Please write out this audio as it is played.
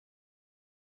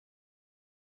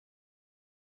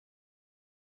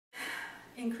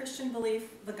in Christian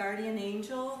belief, the guardian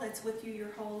angel that's with you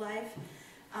your whole life.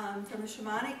 From a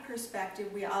shamanic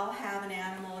perspective, we all have an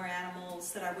animal or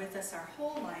animals that are with us our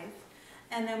whole life.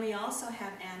 And then we also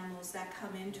have animals that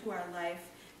come into our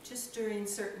life just during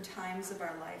certain times of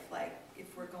our life, like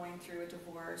if we're going through a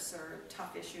divorce or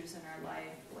tough issues in our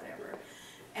life, whatever.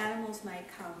 Animals might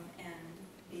come and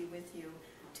be with you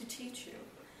to teach you.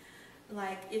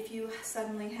 Like if you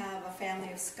suddenly have a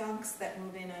family of skunks that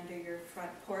move in under your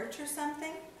front porch or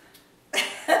something,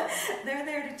 they're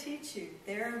there to teach you.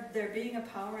 They're being a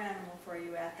power animal for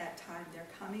you at that time. They're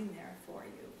coming there for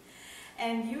you.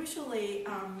 And usually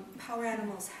power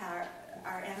animals are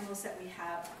animals that we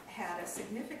have had a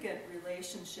significant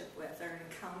relationship with or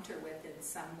encounter with in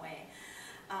some way.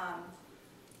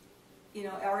 You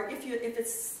know, or if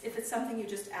it's something you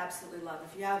just absolutely love.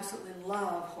 If you absolutely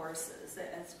love horses,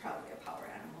 it's probably a power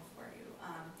animal for you.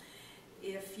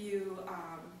 If you,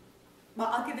 well,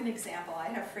 I'll give an example. I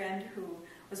have a friend who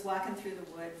was walking through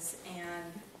the woods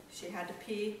and she had to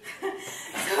pee.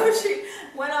 So she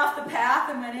went off the path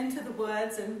and went into the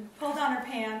woods and pulled on her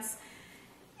pants.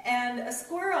 And a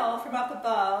squirrel from up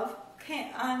above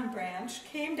on a branch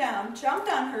came down, jumped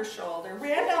on her shoulder,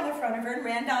 ran down the front of her, and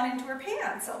ran down into her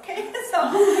pants. Okay,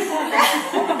 so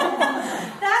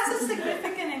that's a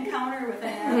significant encounter with an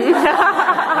animal.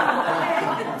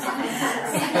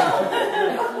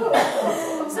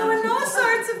 So when those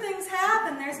sorts of things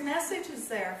happen, there's messages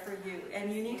there for you,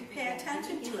 and you need to pay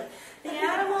attention to it. The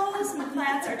animals and the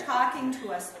plants are talking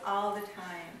to us all the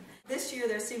time. This year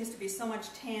there seems to be so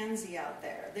much tansy out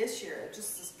there. This year it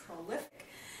just is prolific.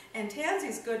 And tansy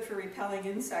is good for repelling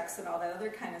insects and all that other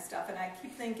kind of stuff. And I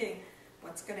keep thinking,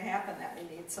 what's going to happen that we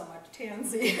need so much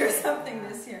tansy or something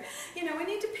this year? You know, we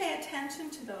need to pay attention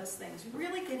to those things.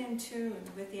 Really get in tune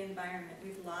with the environment.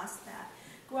 We've lost that.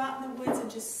 Go out in the woods and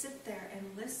just sit there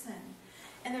and listen.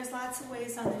 And there's lots of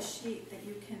ways on the sheet that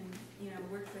you can, you know,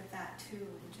 work with that too.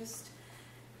 Just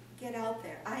get out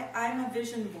there. I'm a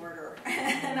vision boarder,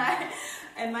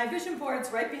 and my vision board's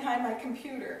right behind my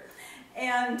computer.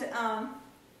 And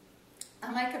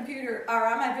on my computer, or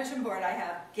on my vision board, I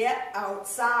have "Get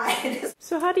outside."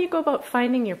 So how do you go about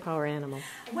finding your power animal?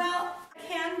 Well, it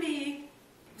can be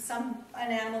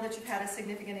an animal that you've had a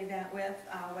significant event with,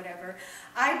 whatever.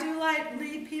 I do like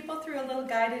lead people through a little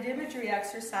guided imagery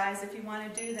exercise if you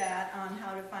want to do that on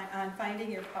how to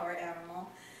finding your power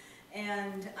animal,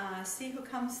 and see who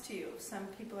comes to you. Some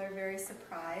people are very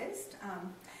surprised.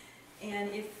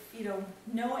 And if, you know,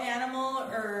 no animal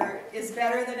is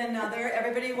better than another,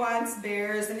 everybody wants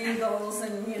bears and eagles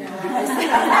and, you know,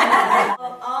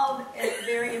 all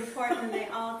very important, and they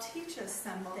all teach us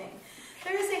something.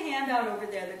 There is a handout over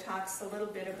there that talks a little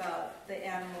bit about the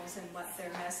animals and what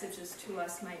their messages to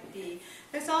us might be.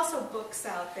 There's also books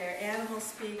out there. Animal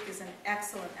Speak is an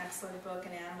excellent, excellent book,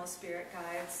 and Animal Spirit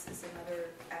Guides is another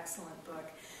excellent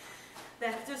book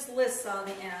that just lists all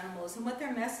the animals and what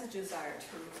their messages are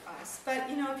to us. But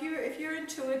you know, if you're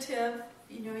intuitive,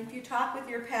 you know, if you talk with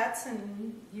your pets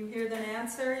and you hear them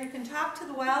answer, you can talk to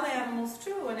the wild animals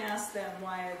too and ask them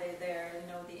why are they there and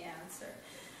know the answer.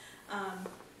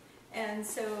 And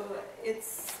so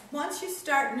it's once you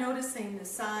start noticing the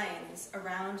signs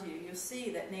around you, you'll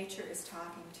see that nature is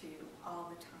talking to you all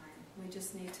the time. We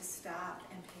just need to stop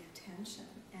and pay attention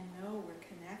and know we're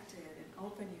connected and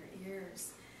open your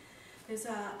ears. There's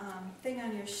a thing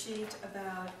on your sheet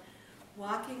about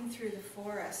walking through the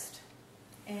forest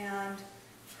and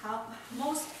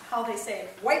how they say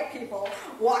white people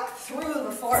walk through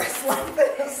the forest like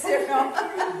this, you know.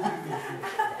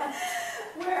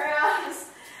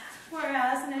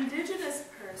 Whereas an indigenous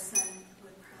person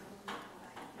would probably go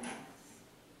like this.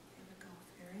 They would go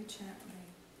very gently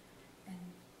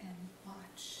and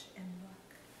watch and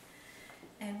look.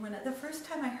 And when the first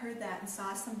time I heard that and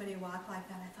saw somebody walk like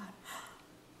that, I thought,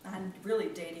 I'm really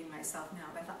dating myself now,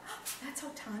 but I thought, that's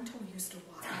how Tonto used to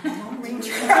walk on the Lone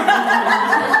Ranger.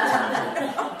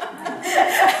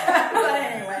 But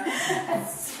anyway,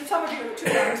 some of you are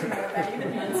too young to know what that even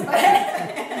means.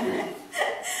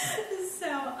 So,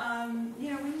 you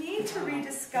know, we need to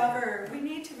rediscover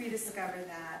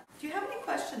that. Do you have any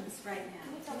questions right now?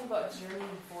 Can you tell me about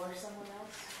journeying for someone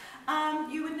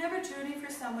else? You would never journey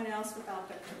for someone else without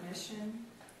their permission.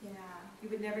 Yeah, you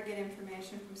would never get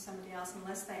information from somebody else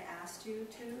unless they asked you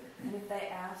to. And if they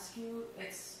ask you,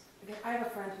 I have a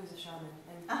friend who's a shaman,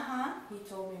 and he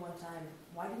told me one time,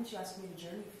 why didn't you ask me to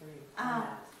journey for you?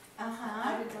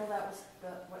 I didn't know that was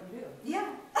what you do.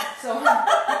 Yeah. So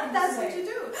that's what you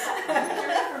do.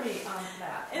 Journey for me on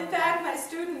that. In fact, my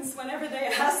students, whenever they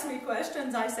ask me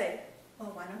questions, I say,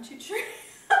 well, why don't you try?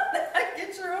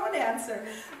 Get your own answer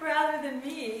rather than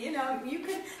me. You know, you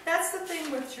can. That's the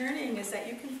thing with journeying, is that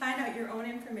you can find out your own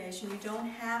information. You don't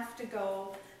have to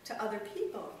go to other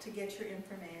people to get your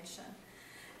information.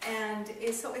 And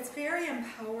so it's very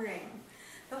empowering.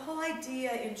 The whole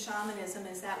idea in shamanism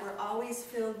is that we're always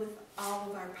filled with all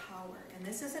of our power. And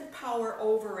this isn't power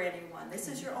over anyone. This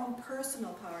is your own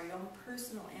personal power, your own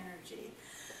personal energy.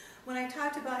 When I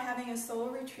talked about having a soul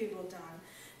retrieval done,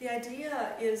 the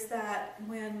idea is that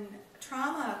when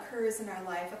trauma occurs in our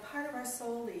life, a part of our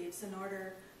soul leaves in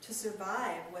order to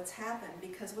survive what's happened,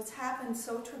 because what's happened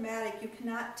so traumatic, you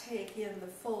cannot take in the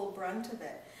full brunt of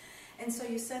it. And so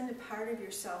you send a part of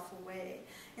yourself away.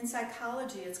 In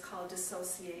psychology, it's called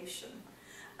dissociation.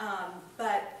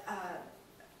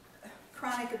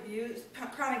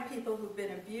 Chronic people who've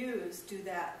been abused do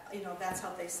that. You know, that's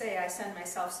how they say, I send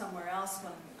myself somewhere else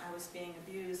when I was being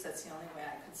abused. That's the only way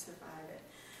I could survive it.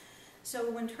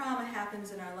 So when trauma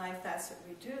happens in our life, that's what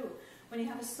we do. When you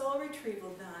have a soul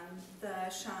retrieval done, the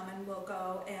shaman will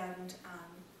go and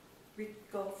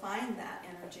go find that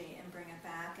energy and bring it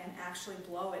back and actually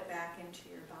blow it back into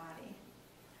your body.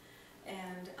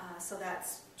 And so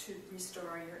that's to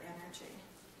restore your energy.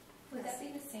 Would that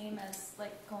be the same as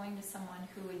like going to someone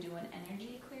who would do an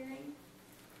energy clearing?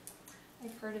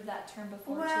 I've heard of that term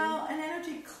before too. Well, an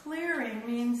energy clearing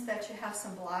means that you have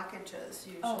some blockages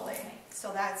usually. Oh, okay.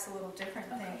 So that's a little different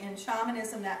thing. In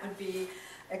shamanism, that would be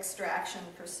extraction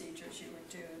procedures you would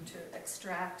do to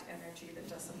extract energy that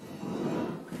doesn't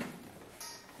belong.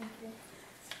 Thank you.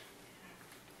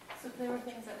 So if there were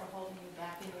things that were holding you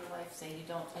back in your life, say you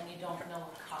don't know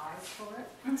a cause for it,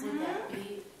 would that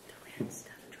be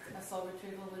a soul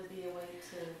retrieval would be a way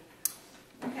to,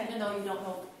 even though you don't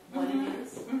know what it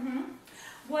is?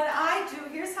 What I do,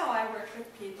 here's how I work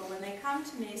with people. When they come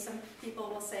to me, some people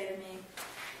will say to me,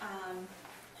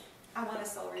 I want a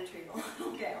soul retrieval.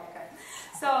 okay.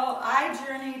 So I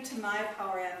journey to my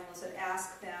power animals and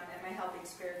ask them, and my helping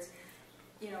spirits,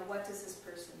 you know, what does this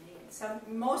person need?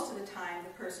 Most of the time,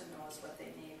 the person knows what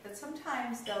they need. But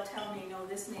sometimes they'll tell me, no,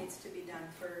 this needs to be done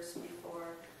first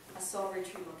before a soul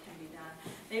retrieval can be done.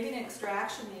 Maybe an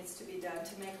extraction needs to be done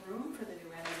to make room for the new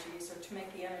energies, or to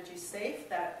make the energy safe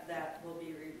that will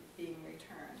be being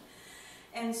returned.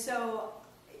 And so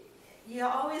you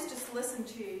always just listen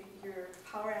to your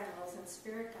power animals and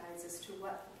spirit guides as to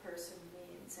what the person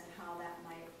needs and how that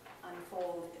might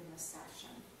unfold in the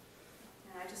session.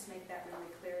 And I just make that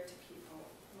really clear to people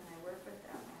when I work with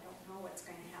them. I don't know what's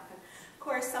going to happen. Of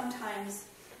course, sometimes,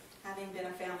 having been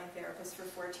a family therapist for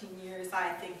 14 years,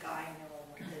 I think I know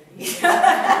what they need.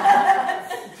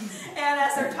 And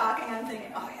as they're talking, I'm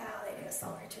thinking, oh yeah, they need a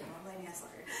soul retrieval, they need a soul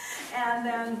retrieval. And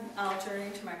then I'll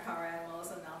journey to my power animals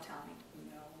and they'll tell me,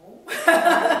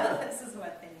 no, this is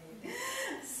what they need.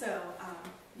 So,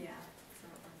 yeah, so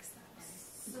it works that way.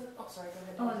 So, oh, sorry, go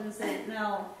ahead. I was going to say,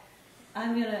 now,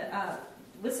 I'm going to,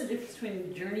 what's the difference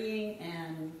between journeying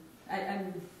and,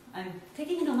 I'm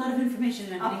taking in a lot of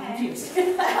information and I'm getting confused.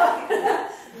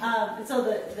 So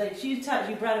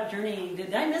you brought up journeying.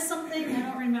 Did I miss something? I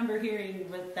don't remember hearing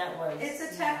what that was. It's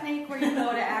a technique where you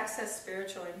go to access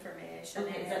spiritual information.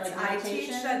 Okay, is that like I teach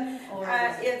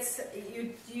that. It's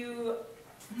you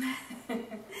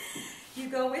you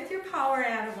go with your power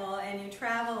animal and you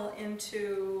travel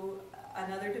into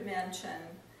another dimension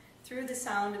through the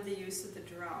sound of the use of the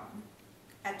drum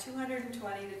at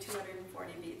 220 to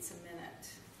 240 beats a minute.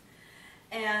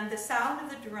 And the sound of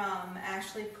the drum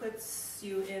actually puts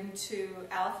you into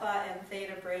alpha and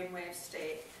theta brainwave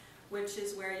state, which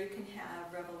is where you can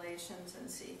have revelations and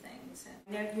see things.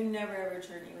 And you never ever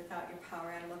journey without your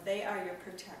power animal. They are your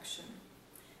protection.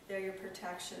 They're your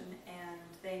protection, and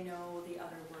they know the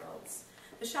other worlds.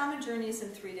 The shaman journeys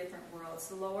in 3 different worlds.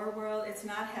 The lower world, it's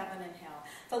not heaven and hell.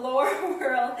 The lower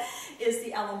world is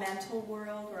the elemental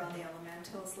world, where all the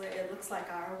elementals live. It looks like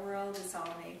our world, it's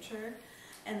all nature.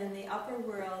 And then the upper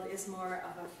world is more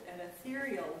of an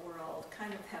ethereal world,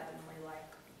 kind of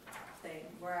heavenly-like thing,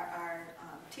 where our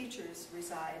teachers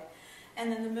reside.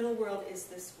 And then the middle world is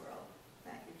this world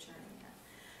that you journey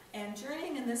in. And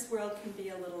journeying in this world can be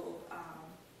a little, I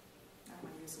don't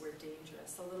want to use the word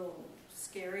dangerous, a little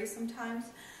scary sometimes,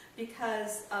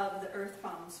 because of the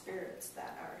earthbound spirits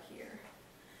that are here.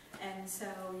 And so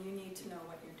you need to know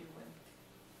what you're doing.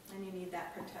 And you need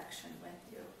that protection with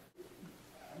you.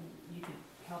 You could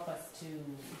help us to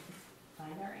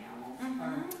find our animals?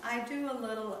 Or? I do a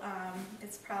little,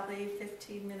 it's probably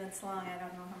 15 minutes long, I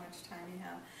don't know how much time you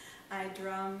have. I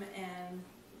drum and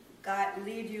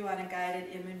lead you on a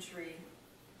guided imagery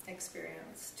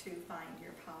experience to find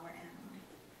your power animal.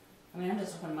 I mean, I'm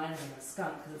just open-minded on a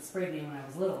skunk because it sprayed me when I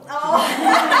was little. Oh.